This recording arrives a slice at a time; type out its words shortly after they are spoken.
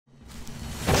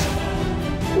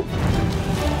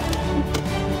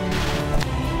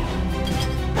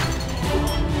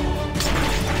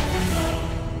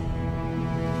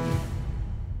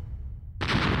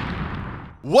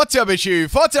What's up, issue?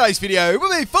 For today's video,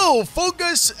 we'll be full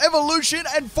Foongus, Evolution,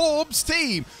 and Forms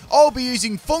team. I'll be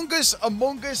using Foongus,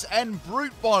 Amoonguss, and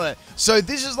Brute Bonnet. So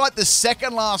this is like the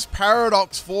second last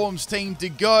Paradox Forms team to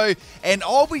go, and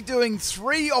I'll be doing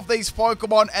 3 of these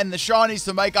Pokemon and the shinies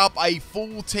to make up a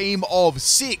full team of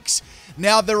 6.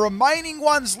 Now, the remaining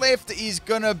ones left is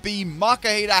going to be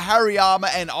Makahita, Hariyama,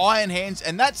 and Iron Hands,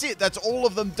 and that's it. That's all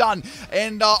of them done.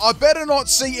 And I better not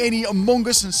see any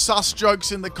Amoonguss and sus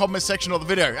jokes in the comment section of the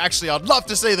video. Actually, I'd love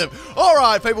to see them.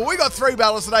 Alright, people, we got 3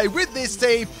 battles today with this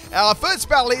team. Our first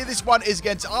battle here, this one is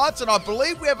against Arts, and I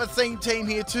believe we have a theme team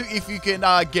here too, if you can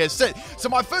guess it. So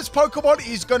my first Pokemon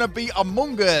is going to be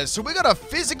Amoonguss. So we got a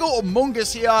physical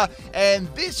Amoonguss here, and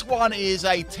this one is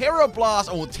a Terra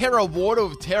Blast, or Terra Water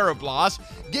with Terra Blast,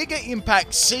 Giga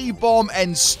Impact, C-Bomb,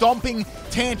 and Stomping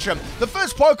Tantrum. The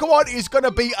first Pokemon is going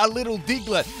to be a little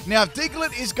Diglett. Now,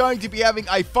 Diglett is going to be having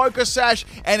a Focus Sash,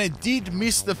 and it did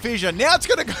miss the fissure. Now it's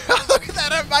going to go, look at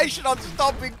that animation on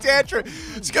Stomping Tantrum.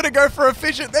 It's going to go for a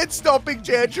fissure, then Stomping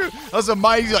Tantrum. That was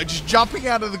amazing, like just jumping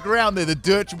out of the ground there. The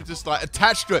dirt was just like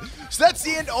attached to it. So that's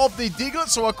the end of the Diglett.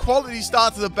 So a quality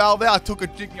start to the battle there. I took a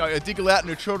Diglett out in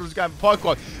a children's game of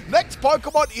Pokemon. Next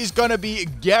Pokemon is going to be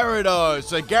Gyarados.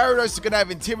 So Gyarados is going to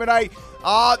have Intimidate.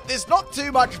 There's not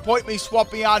too much point me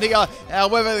swapping out here.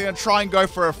 However, they're going to try and go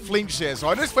for a flinch there. So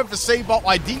I just went for C-Bomb.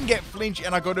 I didn't get flinch,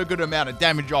 and I got a good amount of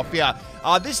damage off here.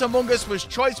 This Amoonguss was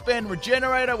Choice Band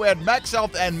Regenerator. We had Max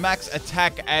Health and Max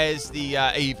Attack as the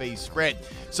EV spread.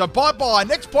 So bye-bye.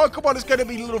 Next Pokemon is going to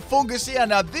be little Foongus here.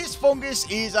 Now, this Foongus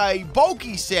is a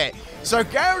bulky set. So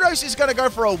Gyarados is going to go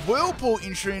for a Whirlpool,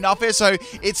 interesting enough here. So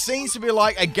it seems to be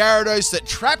like a Gyarados that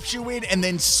traps you in and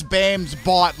then spams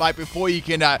Bite, like before you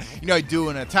can, do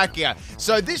an attack here.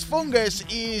 So this Foongus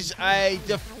is a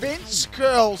Defense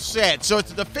Curl set. So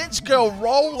it's a Defense Curl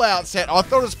rollout set. I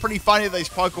thought it was pretty funny that these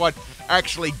Pokemon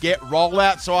actually get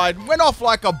rollout. So I went off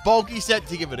like a bulky set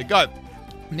to give it a go.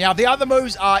 Now, the other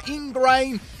moves are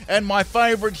Ingrain, and my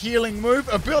favorite healing move.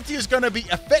 Ability is going to be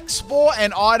Effect Spore,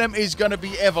 and item is going to be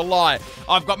Everlight.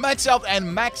 I've got Max Health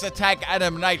and Max Attack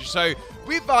Adam Nature. So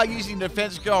with using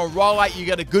Defense Curl and Rollout, you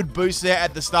get a good boost there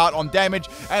at the start on damage.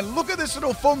 And look at this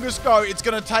little Foongus go. It's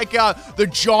going to take out the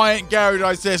giant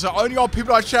Gyarados there. So only on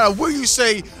People's channel will you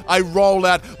see a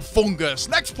rollout Foongus.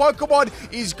 Next Pokemon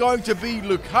is going to be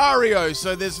Lucario.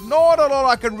 So there's not a lot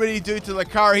I can really do to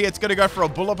Lucario here. It's going to go for a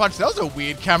Bullet Punch. That was a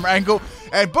weird camera angle.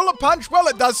 And Bullet Punch, well,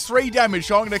 it does 3 damage.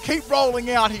 So I'm going to keep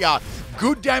rolling out here.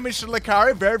 Good damage to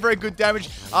Lucario. Very, very good damage.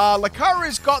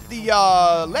 Lucario's got the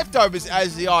leftovers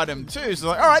as the item too. So,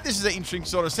 like, alright, this is an interesting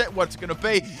sort of set, what's going to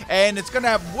be. And it's going to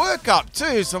have Work Up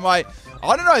too. So I'm like,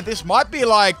 I don't know, this might be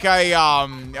like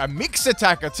a mixed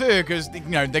attacker too, because,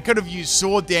 they could have used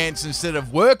Sword Dance instead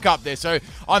of Work Up there. So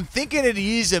I'm thinking it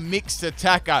is a mixed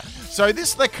attacker. So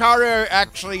this Lucario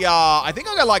actually, I think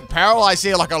I got like paralyzed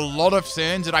here like a lot of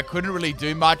turns, and I couldn't really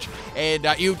do much. And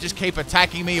he'll just keep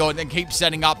attacking me or then keep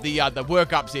setting up the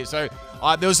Work Ups here. So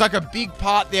there was like a big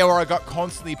part there where I got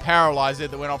constantly paralyzed there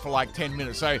that went on for like 10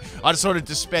 minutes. So I just sort of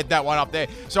just sped that one up there.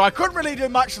 So I couldn't really do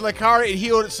much to Lucario. It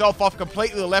healed itself off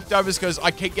completely, the leftovers, because I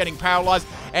keep getting paralyzed.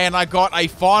 And I got a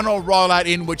final rollout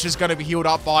in, which is going to be healed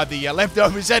up by the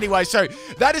leftovers anyway. So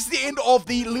that is the end of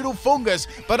the little Foongus.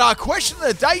 But our question of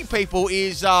the day, people,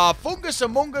 is Foongus,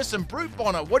 Amoonguss, and Brute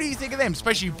Bonnet. What do you think of them?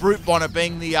 Especially Brute Bonnet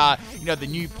being the, the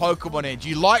new Pokemon here. Do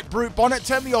you like Brute Bonnet?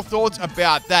 Tell me your thoughts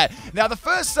about that. Now, the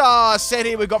first set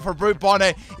here we got for Brute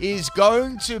Bonnet is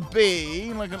going to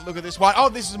be, look at this one. Oh,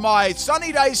 this is my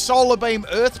Sunny Day Solar Beam,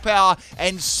 Earth Power,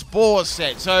 and Spore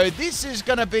set. So this is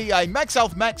going to be a Max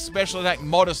Health, Max Special Attack,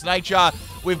 Modest Nature.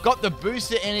 We've got the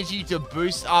Booster Energy to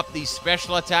boost up the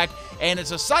Special Attack, and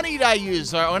it's a Sunny Day use,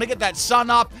 so I want to get that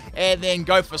sun up and then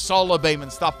go for Solar Beam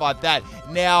and stuff like that.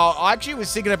 Now, I actually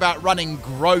was thinking about running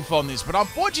Growth on this, but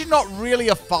unfortunately not really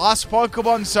a fast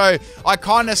Pokemon, so I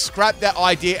kind of scrapped that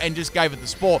idea and just gave it the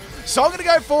Spore. So I'm going to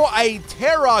go for a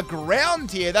Terra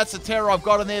Ground here. That's the Terra I've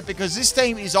got on there, because this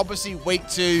team is obviously weak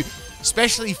to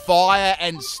especially fire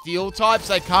and steel types.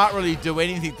 They can't really do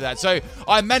anything to that. So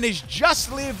I managed just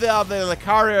to live the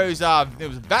Lucario's there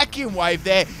was a vacuum wave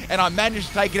there, and I managed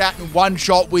to take it out in one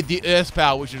shot with the Earth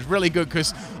Power, which is really good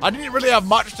because I didn't really have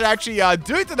much to actually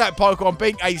do to that Pokemon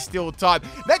being a steel type.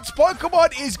 Next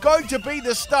Pokemon is going to be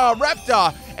the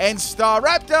Staraptor, And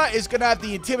Staraptor is going to have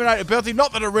the Intimidate ability.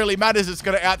 Not that it really matters, it's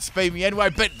going to outspeed me anyway.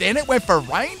 But then it went for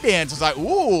Rain Dance. I was like,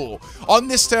 ooh. On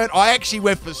this turn, I actually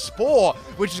went for Spore,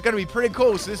 which is going to be pretty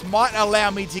cool. So this might allow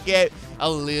me to get a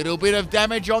little bit of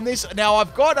damage on this. Now,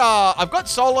 I've got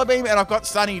Solar Beam and I've got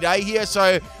Sunny Day here.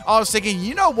 So I was thinking,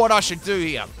 you know what I should do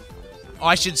here?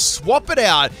 I should swap it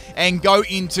out and go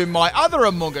into my other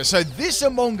Amoonguss. So this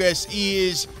Amoonguss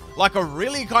is like a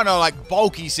really kind of like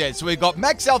bulky set. So we've got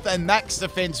Max Health and Max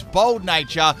Defense, Bold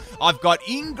Nature. I've got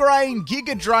Ingrain,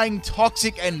 Giga Drain,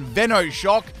 Toxic, and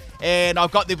Venoshock. And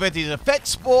I've got the ability to Fet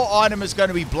Spore item is going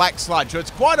to be Black Sludge. So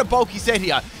it's quite a bulky set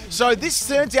here. So this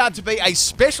turns out to be a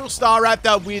special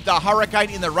Staraptor with a Hurricane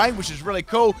in the rain, which is really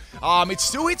cool. It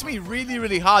still hits me really,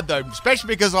 really hard though, especially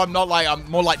because I'm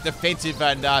more like defensive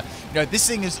and, you know, this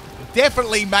thing is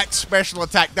definitely max special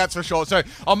attack, that's for sure. So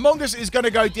Amoonguss is going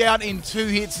to go down in 2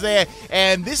 hits there,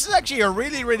 and this is actually a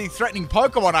really, really threatening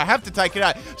Pokemon. I have to take it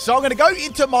out. So I'm going to go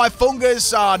into my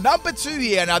Foongus number 2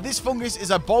 here. Now, this Foongus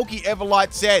is a bulky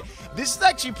Everlight set. This is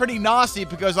actually pretty nasty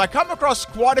because I come across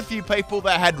quite a few people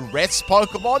that had Rest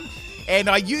Pokemon, and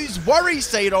I use Worry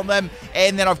Seed on them,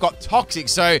 and then I've got Toxic.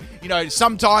 So, you know,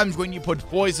 sometimes when you put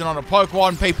poison on a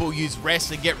Pokemon, people use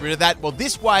Rest to get rid of that. Well,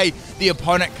 this way, the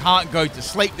opponent can't go to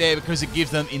sleep there because it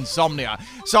gives them insomnia.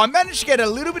 So I managed to get a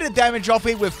little bit of damage off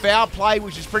here with Foul Play,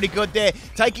 which is pretty good there,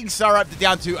 taking Staraptor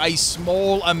down to a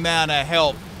small amount of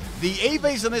health. The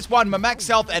EVs on this one, my Max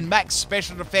Health and Max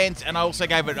Special Defense, and I also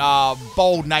gave it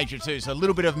Bold Nature too, so a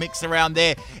little bit of mix around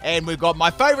there. And we've got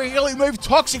my favorite healing move,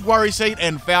 Toxic Worry Seed,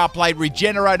 and Foul Play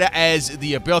Regenerator as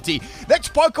the ability.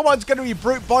 Next Pokemon's going to be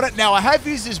Brute Bonnet. Now, I have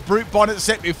used this Brute Bonnet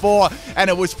set before, and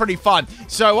it was pretty fun.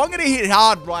 So I'm going to hit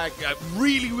hard, like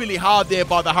really, really hard there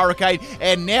by the Hurricane.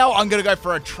 And now I'm going to go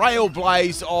for a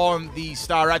Trailblaze on the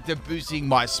Staraptor, boosting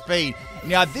my speed.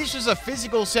 Now, this is a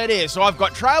physical set here, so I've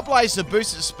got Trailblaze to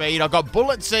boost the speed. I've got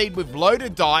Bullet Seed with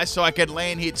loaded dice, so I can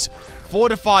land hits 4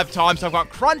 to 5 times. I've got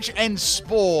Crunch and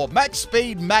Spore, max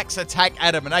speed, max attack,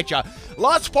 Nature.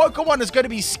 Last Pokemon is going to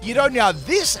be Skiddo. Now,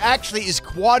 this actually is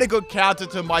quite a good counter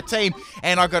to my team,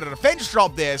 and I've got a defense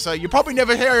drop there, so you probably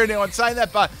never hear anyone saying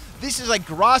that, but this is a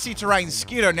grassy terrain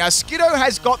Skiddo. Now, Skiddo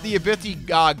has got the ability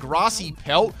Grassy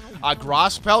Pelt,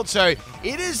 Grass Pelt, so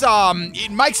it is,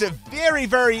 it makes it very,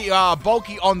 very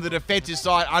bulky on the defensive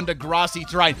side under grassy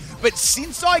terrain. But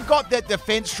since I got that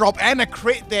defense drop and a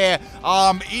crit there,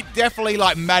 it definitely,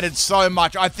 like, mattered so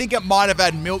much. I think it might have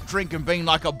had Milk Drink and been,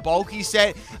 like, a bulky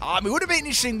set. It would have been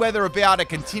interesting whether it'd be able to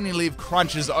continually leave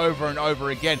crunches over and over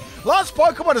again. Last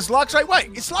Pokemon is Luxray. Wait,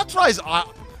 it's Luxray's eye.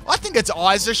 I think its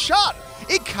eyes are shut.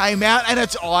 It came out and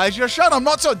its eyes are shut. I'm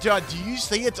not so... Do you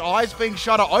see its eyes being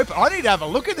shut or open? I need to have a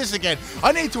look at this again.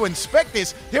 I need to inspect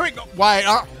this. Here we go. Wait,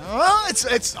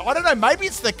 it's... I don't know. Maybe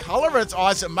it's the color of its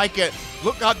eyes that make it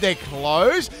look like they're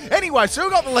closed. Anyway, so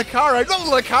we've got the Lucario. Not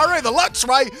the Lucario, the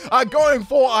Luxray are going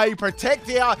for a Protect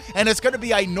here, and it's going to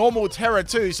be a normal Terra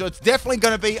too, so it's definitely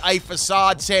going to be a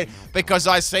Facade set because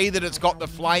I see that it's got the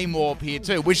Flame Orb here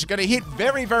too, which is going to hit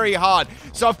very, very hard.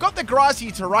 So I've got the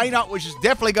Grassy Terrain up, which is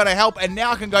definitely going to help, and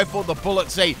now I can go for the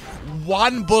Bullet Seed.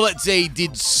 One Bullet Seed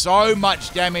did so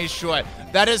much damage to it.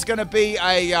 That is going to be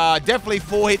a, definitely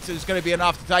 4 hits is going to be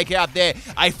enough to take out there.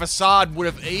 A Facade would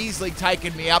have easily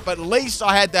taken me out, but at least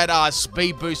I had that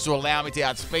speed boost to allow me to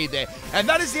outspeed there. And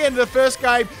that is the end of the first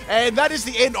game, and that is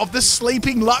the end of the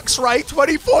sleeping Luxray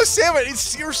 24/7. It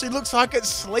seriously looks like it's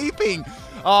sleeping.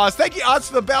 Thank you, Arts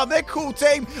to the Battle. They're cool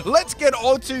team. Let's get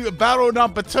on to battle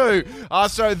number 2.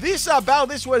 So this battle,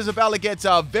 this one is a battle against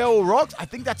Velrox. I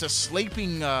think that's a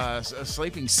sleeping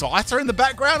Scyther in the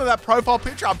background of that profile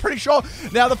picture. I'm pretty sure.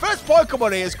 Now, the first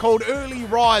Pokemon here is called Early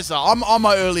Riser. I'm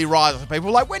an early riser,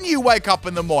 people. Like, when you wake up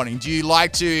in the morning, do you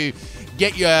like to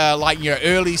get your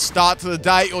early start to the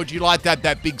day, or do you like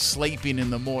that big sleep in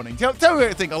the morning? Tell me what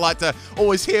you think. I like to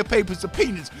always hear people's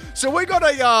opinions. So we got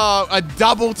a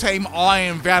double team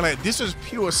Iron Valiant. This was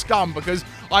pure scum because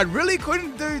I really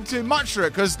couldn't do too much to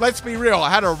it because, let's be real, I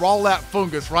had to roll out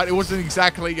Foongus, right? It wasn't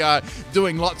exactly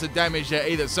doing lots of damage there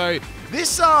either. So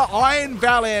this Iron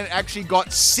Valiant actually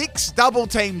got 6 double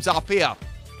teams up here.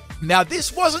 Now,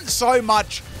 this wasn't so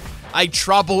much a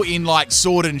trouble in like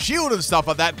Sword and Shield and stuff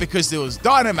like that because there was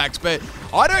Dynamax, but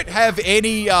I don't have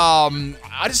any,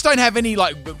 I just don't have any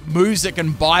like moves that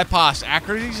can bypass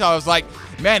accuracy. So I was like,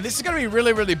 man, this is going to be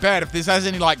really, really bad if this has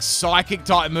any, like, psychic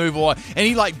type move or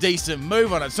any, like, decent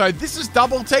move on it. So this is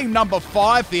double team number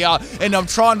 5 here, and I'm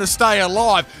trying to stay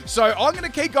alive. So I'm going to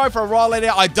keep going for a Rylait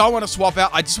out. I don't want to swap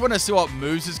out. I just want to see what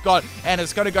moves it's got, and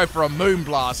it's going to go for a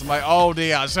Moonblast. I'm like, oh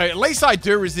dear. So at least I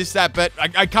do resist that, but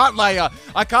I can't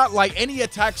lay any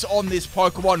attacks on this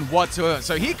Pokemon whatsoever.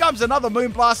 So here comes another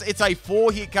Moonblast. It's a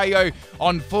 4-hit KO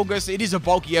on Foongus. It is a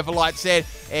bulky Everlight set,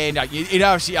 and it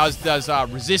actually does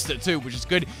resist it too, which is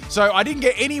good. So I didn't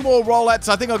get any more rollouts.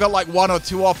 I think I got like 1 or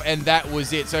 2 off, and that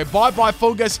was it. So bye-bye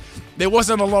Foongus. There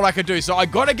wasn't a lot I could do. So I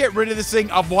got to get rid of this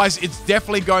thing. Otherwise, it's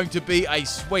definitely going to be a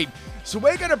sweep. So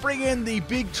we're going to bring in the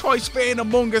big choice fan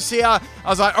Amoonguss here. I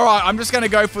was like, all right, I'm just going to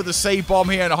go for the C-Bomb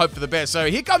here and I hope for the best. So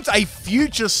here comes a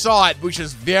Future Sight, which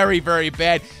is very, very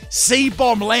bad.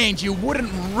 C-Bomb lands. You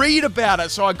wouldn't read about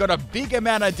it. So I got a big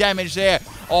amount of damage there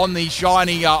on the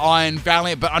shiny Iron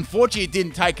Valiant, but unfortunately it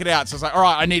didn't take it out. So I was like, all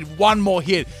right, I need one more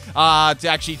hit to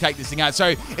actually take this thing out.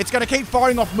 So it's going to keep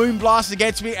firing off Moonblast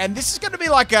against me, and this is going to be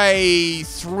like a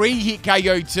 3-hit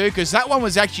KO too, because that one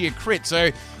was actually a crit.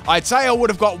 So I'd say I would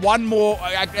have got one more,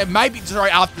 maybe,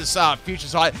 sorry, after this Future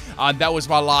Sight. That was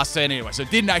my last turn anyway, so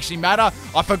it didn't actually matter.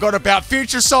 I forgot about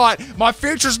Future Sight. My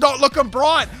future's not looking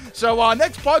bright. So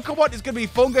next Pokemon is going to be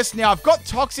Foongus. Now, I've got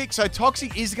Toxic, so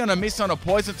Toxic is going to miss on a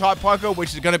Poison-type Pokemon,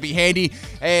 which is going to be handy.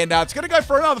 And it's going to go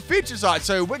for another Future Sight.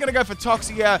 So we're going to go for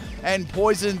Toxic here and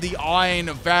poison the Iron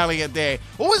Valiant there.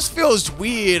 Always feels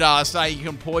weird saying you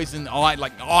can poison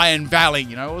Iron Valley,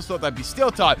 you know. I always thought that'd be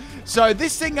Steel-type. So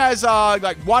this thing has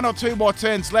like 1 or 2 more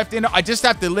turns left in it. I just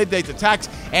have to live these attacks,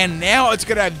 and now it's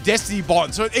going to have Destiny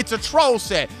Bond. So it's a troll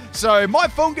set. So my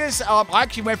Foongus, I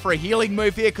actually went for a healing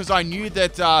move here because I knew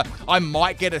that I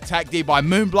might get attacked here by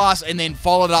Moonblast and then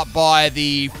followed up by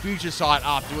the Future Sight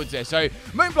afterwards there. So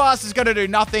Moonblast is going to do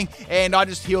nothing, and I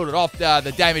just healed it off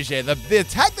the damage there. The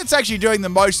attack that's actually doing the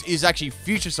most is actually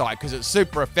Future Sight because it's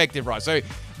super effective, right? So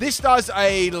this does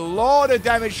a lot of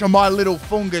damage to my little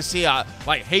Foongus here,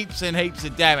 like heaps and heaps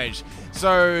of damage.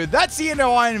 So that's the end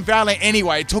of Iron Valley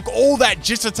anyway. It took all that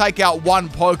just to take out one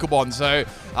Pokemon. So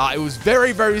it was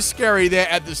very, very scary there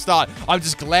at the start. I'm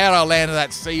just glad I landed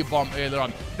that C-Bomb earlier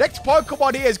on. Next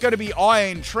Pokemon here is going to be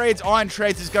Iron Treads. Iron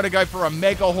Treads is going to go for a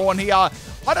Mega Horn here.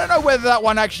 I don't know whether that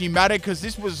one actually mattered because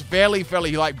this was fairly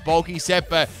like bulky set,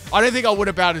 but I don't think I would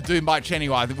have been able to do much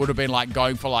anyway. I think it would have been like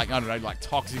going for like, I don't know, like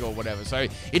Toxic or whatever. So it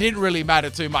didn't really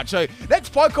matter too much. So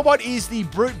next Pokemon is the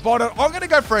Brute Bonnet. I'm going to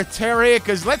go for a Terra here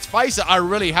because let's face it, I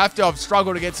really have to. I've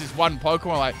struggled against this one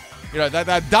Pokemon. Like, you know,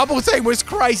 that double team was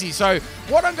crazy. So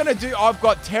what I'm going to do, I've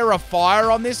got Terra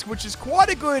Fire on this, which is quite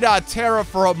a good Terra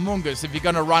for Amoonguss if you're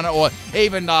going to run it, or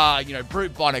even, you know,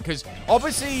 Brute Bonnet, because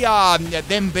obviously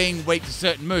them being weak to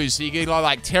certain moves, so you get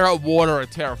like Terra Water or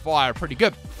Terra Fire, pretty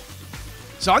good.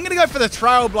 So I'm going to go for the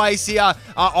Trailblaze here.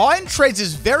 Iron Treads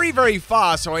is very, very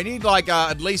fast, so I need like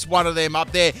at least one of them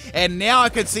up there. And now I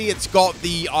can see it's got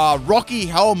the Rocky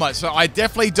Helmet, so I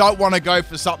definitely don't want to go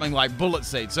for something like Bullet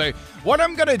Seed. So what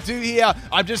I'm going to do here,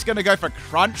 I'm just going to go for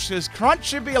Crunch, because Crunch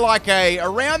should be like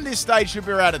around this stage, should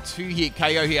be around a 2-hit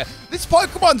KO here. This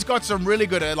Pokemon's got some really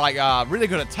good, really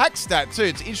good attack stat too.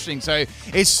 It's interesting. So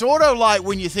it's sort of like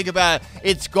when you think about it,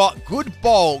 it's got good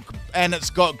bulk, and it's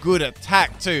got good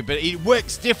attack too, but it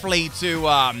works differently to,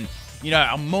 you know,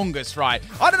 Amoonguss, right?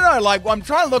 I don't know, like, I'm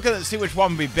trying to look at it and see which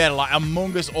one would be better, like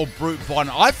Amoonguss or Brute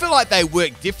Bonnet. I feel like they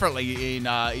work differently in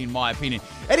my opinion.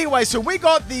 Anyway, so we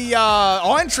got the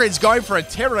Iron Treads going for a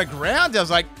Terra Ground. I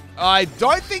was like, I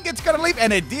don't think it's going to leave,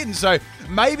 and it didn't, so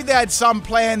maybe they had some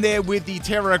plan there with the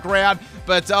Terra Ground,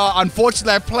 but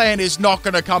unfortunately that plan is not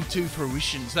going to come to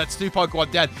fruition. So that's 2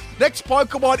 Pokemon down. Next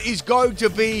Pokemon is going to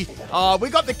be, we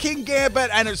got the King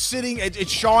Gambit, and it's sitting, it's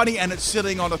shiny, and it's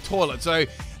sitting on a toilet. So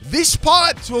this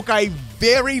part took a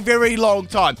very, very long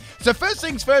time. So first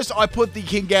things first, I put the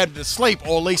King Gambit to sleep,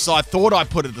 or at least I thought I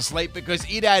put it to sleep, because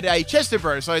it had a chest of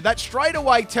brew. So that straight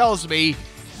away tells me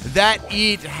that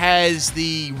it has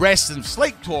the rest and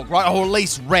sleep talk, right? Or at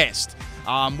least rest.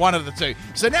 One of the two.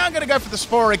 So now I'm going to go for the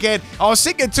Spore again. I was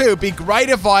thinking too, it'd be great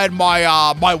if I had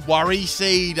my my Worry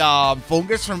Seed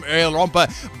Foongus from earlier on,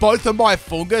 but both of my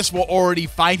Foongus were already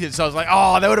fainted, so I was like,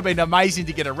 oh, that would have been amazing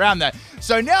to get around that.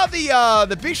 So now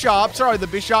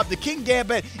the King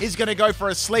Gambit is going to go for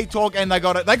a Sleep Talk, and they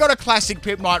got a classic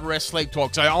Pip Night Rest Sleep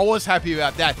Talk, so I was happy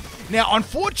about that. Now,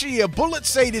 unfortunately, a Bullet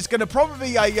Seed is going to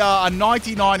probably be a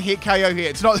 99 hit KO here.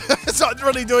 It's not it's not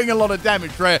really doing a lot of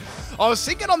damage, right? I was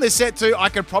thinking on this set too, I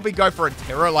could probably go for a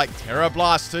Terra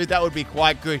Blast too. That would be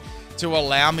quite good to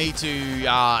allow me to, you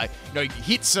know,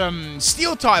 hit some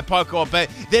Steel-type Pokemon. But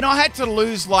then I had to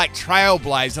lose like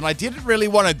Trailblaze, and I didn't really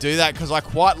want to do that because I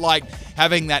quite like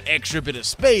having that extra bit of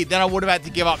speed, then I would have had to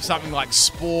give up something like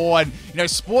Spore, and, you know,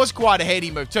 Spore's quite a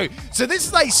heady move too. So this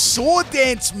is a Sword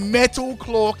Dance Metal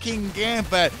Claw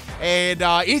Kingambit, and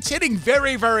it's hitting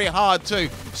very, very hard too.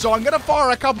 So I'm going to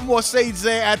fire a couple more seeds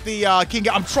there at the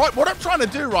Kingambit. What I'm trying to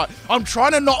do, right, I'm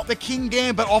trying to knock the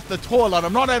Kingambit off the toilet.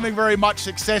 I'm not having very much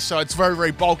success, so it's very,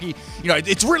 very bulky. You know,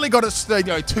 it's really got its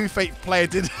 2 feet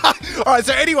planted. All right,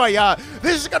 so anyway,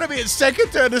 this is going to be its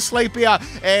second turn to sleep here,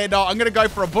 and I'm going to go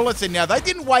for a Bulletin now. They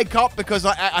didn't wake up because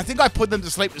I think I put them to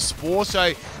sleep with Spore.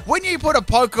 So when you put a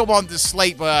Pokemon to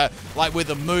sleep, like with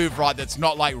a move, right, that's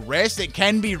not like Rest, it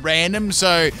can be random.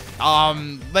 So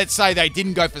let's say they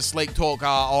didn't go for Sleep Talk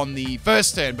on the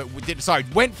first turn, but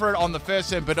went for it on the first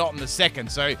turn, but not on the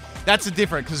second. So that's a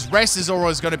different, because Rest is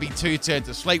always going to be 2 turns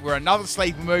to sleep, where another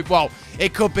sleep move, well,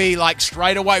 it could be like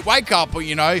straight away wake up, or,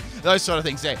 you know, those sort of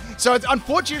things there. So it's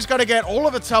unfortunately it's going to get all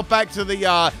of its health back to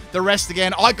the Rest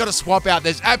again. I got to swap out.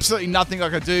 There's absolutely nothing I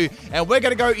can do, and we're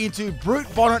going to go into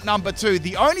Brute Bonnet number 2.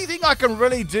 The only thing I can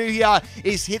really do here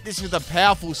is hit this with a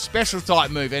powerful special type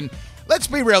move, and let's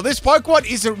be real, this Pokemon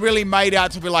isn't really made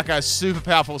out to be like a super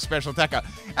powerful special attacker.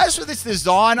 As for this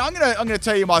design, I'm gonna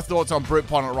tell you my thoughts on Brute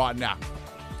Bonnet right now.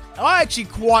 I actually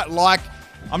quite like,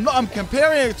 I'm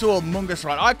comparing it to Amoonguss,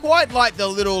 right? I quite like the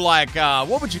little, like,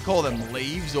 what would you call them,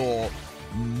 leaves or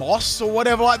moss or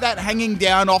whatever like that hanging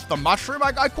down off the mushroom.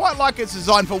 I quite like its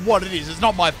design for what it is. It's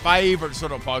not my favorite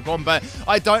sort of Pokemon, but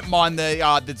I don't mind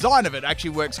the design of it. It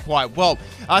actually works quite well.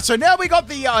 So now we got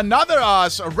the another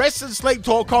Rest and Sleep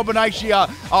Talk combination here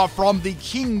from the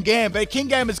Kingambit.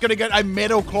 Kingambit is going to get a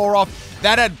Metal Claw off.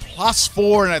 That had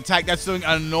 +4 in attack. That's doing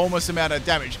an enormous amount of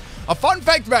damage. A fun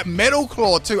fact about Metal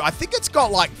Claw too, I think it's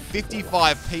got like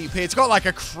 55 PP. It's got like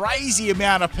a crazy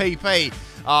amount of PP.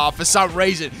 For some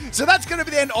reason. So that's going to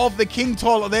be the end of the King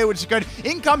Toilet there, which is good.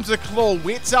 In comes the Claw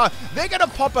Wits. They're going to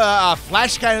pop a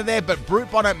Flash Cannon there, but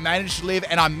Brute Bonnet managed to live,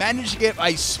 and I managed to get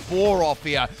a Spore off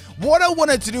here. What I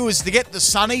wanted to do is to get the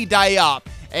Sunny Day up,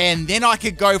 and then I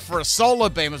could go for a Solar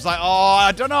Beam. It's like, oh,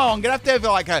 I don't know. I'm going to have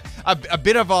like a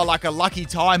bit of a lucky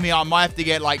time here. I might have to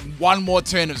get like one more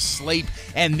turn of sleep,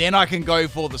 and then I can go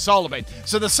for the Solar Beam.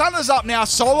 So the sun is up now.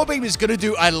 Solar Beam is going to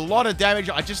do a lot of damage.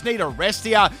 I just need a rest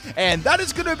here, and that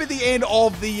is going to be the end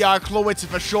of the Clawitzer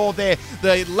for sure there.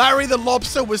 The Larry the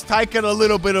Lobster was taking a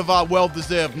little bit of a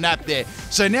well-deserved nap there.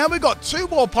 So now we've got 2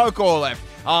 more Pokemon left.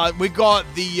 We got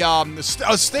the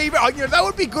Steve. You know, that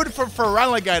would be good for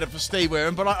Alligator for Steve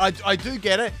Irwin, but I do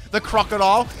get it. The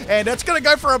Crocodile, and that's going to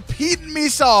go for a Pin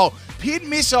Missile. Pin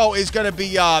Missile is going to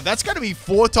be that's going to be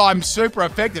 4 times super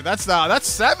effective. That's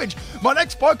savage. My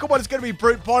next Pokemon is going to be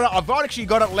Brute Bonnet. I've actually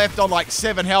got it left on like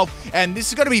 7 health, and this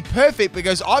is going to be perfect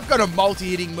because I've got a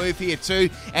multi-hitting move here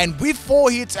too, and with 4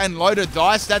 hits and loaded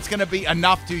dice, that's going to be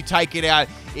enough to take it out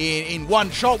in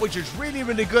one shot, which is really,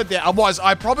 really good there. Otherwise,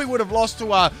 I probably would have lost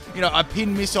to a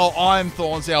Pin Missile Iron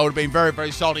Thorns there. I would have been very,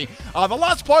 very salty. The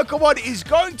last Pokemon is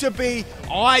going to be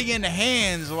Iron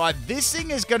Hands. Like, this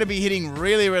thing is going to be hitting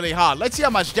really, really hard. Let's see how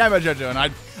much damage I do. And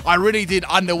I really did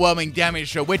underwhelming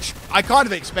damage, which I kind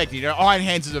of expected. You know, Iron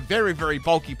Hands is a very, very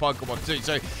bulky Pokemon too,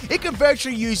 so it can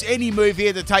virtually use any move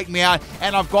here to take me out.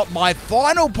 And I've got my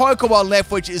final Pokemon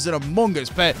left, which is an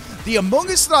Amoonguss. But the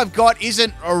Amoonguss that I've got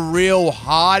isn't a real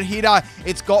hard hitter.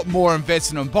 It's got more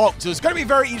investment in bulk, so it's going to be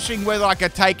very interesting whether I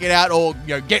can take it out or,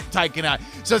 you know, get taken out.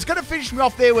 So it's going to finish me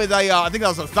off there with a, I think that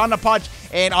was a Thunder Punch,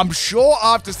 and I'm sure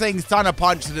after seeing Thunder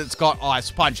Punch that it's got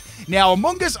Ice Punch. Now,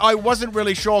 Amoonguss, I wasn't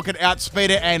really sure could outspeed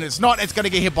it, and it's not. It's going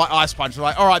to get hit by Ice Punch.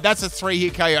 Like, all right, that's a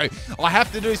 3-hit KO. I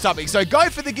have to do something. So go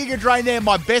for the Giga Drain there,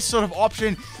 my best sort of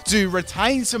option to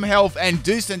retain some health and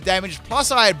do some damage.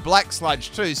 Plus, I had Black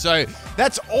Sludge too, so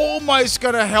that's almost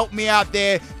going to help me out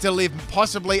there to live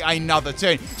possibly another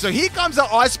turn. So here comes the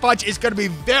Ice Punch. It's going to be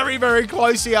very, very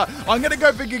close here. I'm going to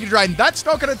go for Giga Drain. That's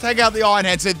not going to take out the Iron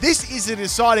Hand, so this is a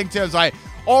deciding turn. Like,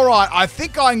 all right, I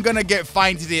think I'm going to get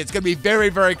fainted here. It's going to be very,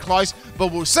 very close,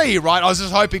 but we'll see, right? I was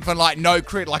just hoping for, like, no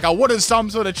crit. Like, I wanted some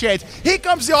sort of chance. Here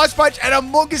comes the Ice Punch, and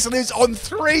Amoonguss lives on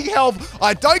 3 health.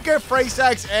 I don't get Free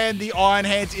Sacks, and the Iron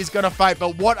Hands is going to faint,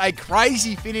 but what a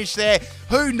crazy finish there.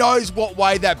 Who knows what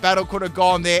way that battle could have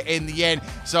gone there in the end.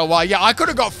 So, yeah, I could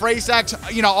have got Free Sacks.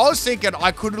 You know, I was thinking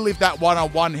I could have lived that one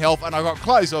on 1 health, and I got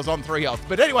close. I was on 3 health.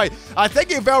 But anyway,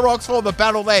 thank you, Velrox, for the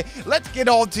battle there. Let's get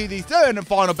on to the third and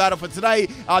final battle for today.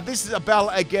 This is a battle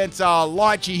against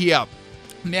Lychee here.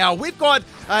 Now, we've got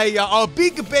a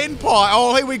big Benpai.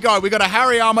 Oh, here we go. We've got a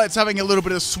Hariyama. It's having a little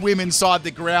bit of swim inside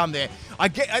the ground there.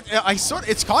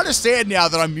 It's kind of sad now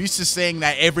that I'm used to seeing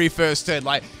that every first turn.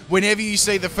 Like, whenever you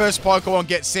see the first Pokemon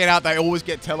get sent out, they always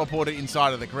get teleported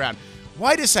inside of the ground.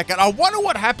 Wait a second. I wonder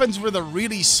what happens with a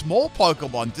really small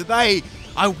Pokemon. Do they...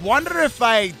 I wonder if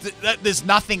there's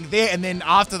nothing there, and then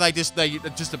after they just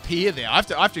appear there. I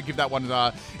have to give that one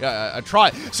a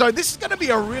try. So this is going to be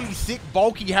a really thick,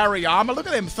 bulky Hariyama. Look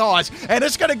at them thighs, and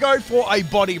it's going to go for a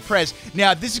body press.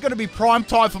 Now this is going to be prime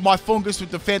time for my Foongus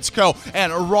with defense curl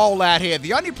and a roll out here.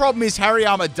 The only problem is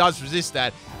Hariyama does resist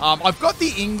that. I've got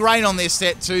the ingrain on this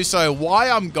set too, so why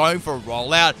I'm going for a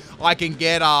rollout, I can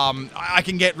get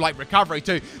like recovery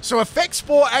too. So Effect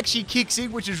Spore actually kicks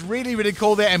in, which is really, really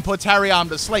cool there, and puts Hariyama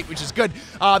to sleep, which is good.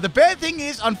 The bad thing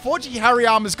is, unfortunately,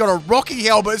 Hariyama's got a Rocky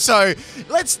Helmet, so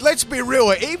let's be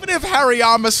real. Even if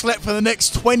Hariyama slept for the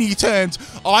next 20 turns,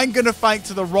 I'm gonna faint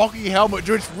to the Rocky Helmet,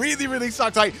 which really, really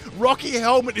sucks. Like, Rocky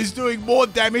Helmet is doing more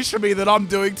damage to me than I'm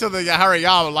doing to the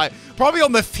Hariyama. Like, probably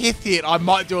on the 5th hit, I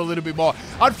might do a little bit more.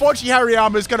 Unfortunately,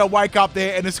 Hariyama is going to wake up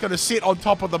there, and it's going to sit on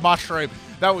top of the mushroom.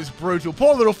 That was brutal.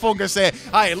 Poor little Foongus there.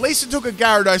 Hey, at least it took a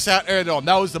Gyarados out early on.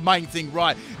 That was the main thing,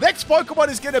 right? Next Pokemon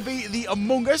is going to be the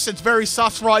Amoonguss. It's very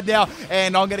sus right now,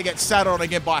 and I'm going to get sat on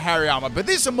again by Hariyama. But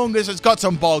this Amoonguss has got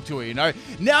some bulk to it, you know?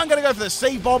 Now I'm going to go for the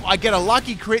C-Bomb. I get a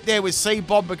lucky crit there with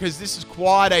C-Bomb because this is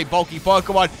quite a bulky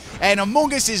Pokemon, and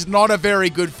Amoonguss is not a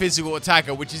very good physical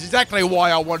attacker, which is exactly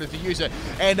why I wanted to use it.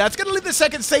 And that's going to leave the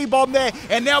second C-Bomb there,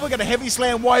 and now we're going to Heavy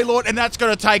Slam Wailord, and that's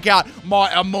going to take out my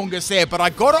Amoonguss there. But I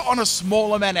got it on a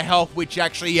small amount of health, which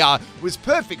actually was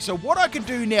perfect. So what I can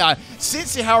do now,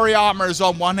 since the Hariyama is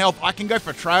on 1 health, I can go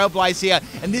for Trailblaze here,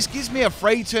 and this gives me a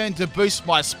free turn to boost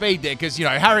my speed there, because, you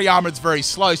know, Hariyama is very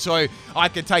slow, so I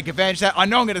can take advantage of that. I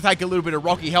know I'm going to take a little bit of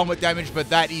Rocky Helmet damage, but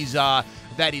that is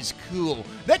cool.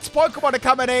 Next Pokemon to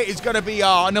come in here is going to be,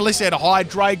 unless they had a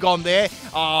Hydreigon there.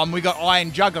 We got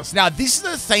Iron Juggles. Now, this is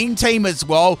the theme team as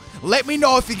well. Let me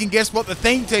know if you can guess what the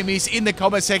theme team is in the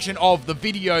comment section of the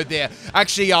video there.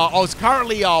 Actually, I was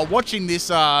currently watching this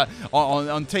on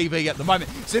TV at the moment.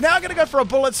 So now I'm going to go for a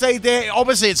Bullet Seed there.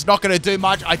 Obviously, it's not going to do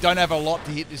much. I don't have a lot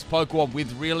to hit this Pokemon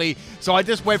with, really. So I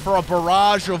just went for a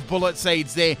barrage of Bullet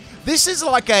Seeds there. This is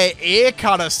like a air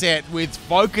cutter set with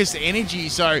focused energy,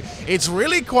 so it's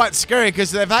really quite scary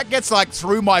because if that gets like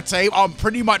through my team, I'm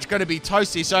pretty much going to be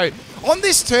toasty. So on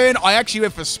this turn, I actually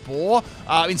went for Spore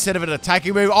instead of an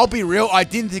attacking move. I'll be real, I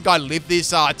didn't think I lived this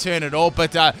turn at all,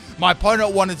 but my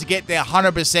opponent wanted to get their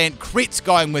 100% crits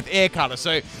going with Air Cutter.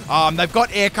 So they've got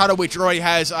Air Cutter, which already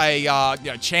has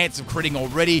a chance of critting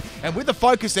already, and with the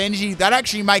focused energy, that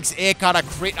actually makes Air Cutter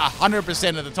crit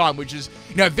 100% of the time, which is,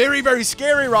 you know, very, very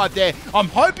scary right there. I'm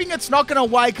hoping it's not going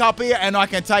to wake up here and I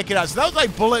can take it out. So that was a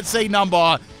Bullet Seed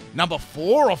number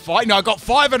 4 or 5. No, I got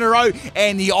 5 in a row,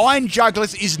 and the Iron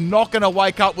Juggless is not going to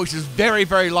wake up, which is very,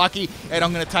 very lucky, and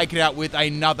I'm going to take it out with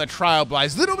another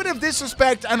Trailblaze. A little bit of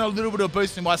disrespect and a little bit of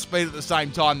boosting my speed at the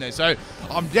same time there, so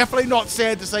I'm definitely not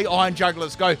sad to see Iron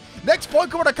Juggless go. Next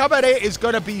Pokemon to come out here is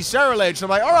going to be Scarlet. So I'm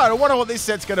like, alright, I wonder what this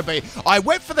set's going to be. I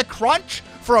went for the Crunch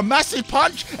for a massive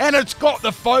punch, and it's got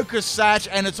the Focus Sash,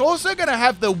 and it's also going to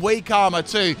have the Weak Armor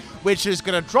too, which is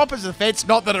going to drop its defense,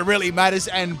 not that it really matters,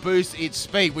 and boost its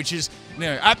speed, which is, you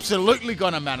know, absolutely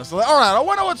going to matter. So, all right, I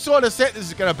wonder what sort of set this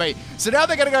is going to be. So now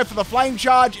they're going to go for the Flame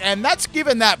Charge, and that's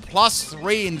given that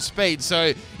 +3 in speed. So,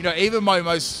 you know, even my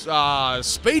most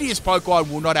speediest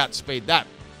Pokemon will not outspeed that.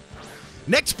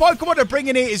 Next Pokemon to bring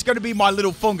in here is going to be my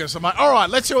little Foongus. I'm like, all right,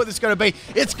 let's see what this is going to be.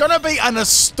 It's going to be an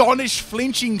Astonish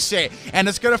flinching set, and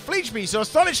it's going to flinch me. So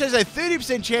Astonish has a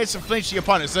 30% chance of flinching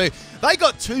opponents. So they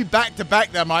got 2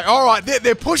 back-to-back there. I'm like, all right,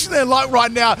 they're pushing their luck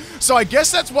right now. So I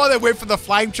guess that's why they went for the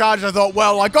Flame Charge. I thought,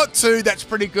 well, I got 2. That's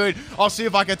pretty good. I'll see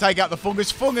if I can take out the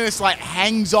Foongus. Foongus, like,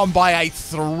 hangs on by a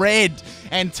thread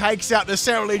and takes out the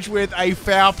Scarlet with a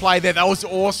foul play there. That was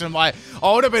awesome. Like,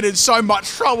 I would have been in so much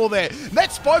trouble there.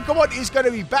 Next Pokemon is going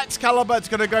to be Baxcalibur. It's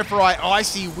going to go for an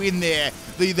Icy Wind there.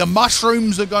 The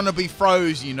mushrooms are going to be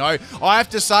froze, you know. I have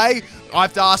to say, I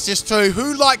have to ask this too.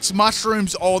 Who likes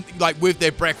mushrooms on, like, with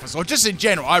their breakfast? Or just in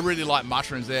general, I really like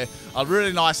mushrooms. They're a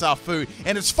really nice food.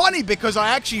 And it's funny because I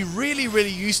actually really, really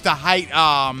used to hate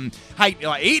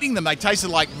like eating them. They tasted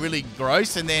like really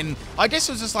gross, and then I guess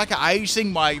it was just like an age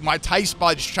thing. My taste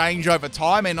buds change over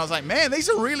time, and I was like, man, these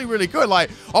are really, really good.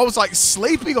 Like, I was like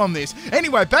sleeping on this.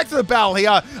 Anyway, back to the battle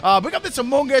here. We got this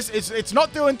Amoonguss. It's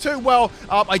not doing too well.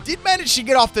 I did manage to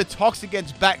get off the Tox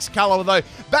against Baxcalibur though.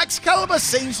 Baxcalibur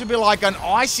seems to be like an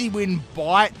Icy Wind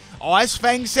Bite Ice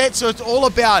Fang set, so it's all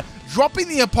about dropping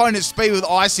the opponent's speed with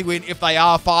Icy Wind if they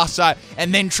are faster,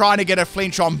 and then trying to get a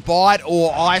flinch on Bite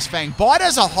or Ice Fang. Bite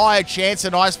has a higher chance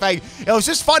than Ice Fang. It was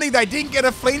just funny they didn't get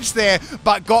a flinch there,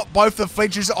 but got both the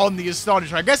flinches on the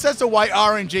Astonish. I guess that's the way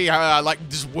RNG like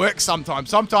just works sometimes.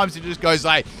 Sometimes it just goes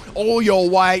like, all your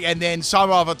way, and then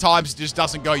some other times it just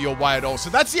doesn't go your way at all. So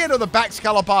that's the end of the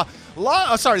Baxcalibur.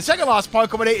 The second last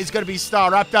Pokemon here is going to be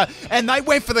Staraptor, and they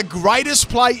went for the greatest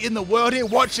play in the world here.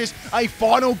 Watch this, a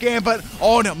final gambit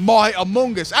on my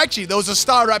Amoonguss. Actually, there was a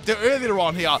Staraptor earlier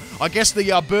on here. I guess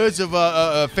the birds of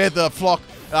a feather flock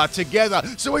together.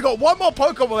 So we got one more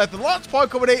Pokemon left. The last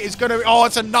Pokemon here is going to be,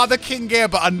 it's another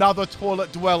Kingambit, another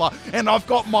Toilet Dweller, and I've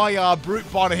got my Brute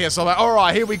Bonnet here. So I'm like, all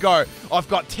right, here we go. I've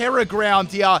got Terra Ground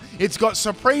here. It's got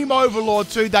Supreme Overlord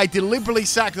too. They deliberately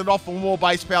sacked it off for more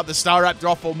base power. The Staraptor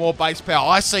off for more base power.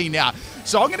 I see now.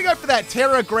 So I'm going to go for that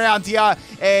Terra Ground here,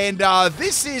 and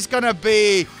this is going to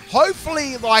be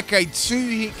hopefully like a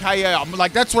 2-hit KO.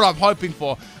 Like, that's what I'm hoping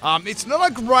for. It's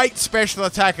not a great special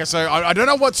attacker, so I don't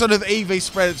know what sort of EV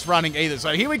spread it's running either.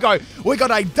 So here we go. We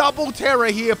got a double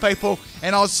Terra here, people,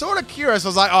 and I was sort of curious. I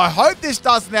was like, I hope this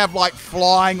doesn't have like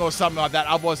flying or something like that,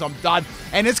 otherwise I'm done.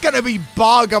 And it's going to be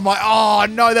bug. I'm like, oh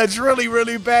no, that's really,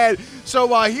 really bad. So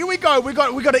here we go. We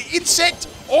got an insect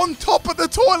on top of the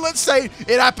toilet seat.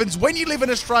 It happens when you live in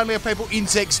Australia, people.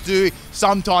 Insects do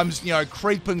sometimes, you know,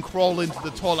 creep and crawl into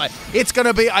the toilet. It's going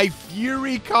to be a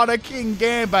Fury Cutter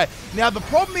Kingambit. Now, the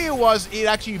problem here was it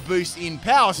actually boosts in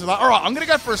power. So, like, all right, I'm going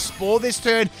to go for a Spore this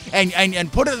turn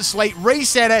and put it to sleep,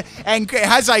 reset it, and it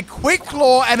has a Quick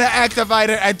Claw and an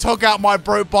Activator and took out my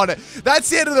Brute Bonnet. That's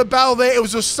the end of the battle there. It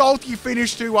was a salty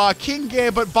finish to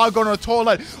Kingambit Bug on a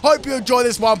Toilet. Hope you enjoy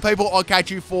this one, people. I'll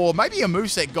catch you for maybe a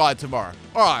moveset guide tomorrow.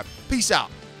 All right, peace out.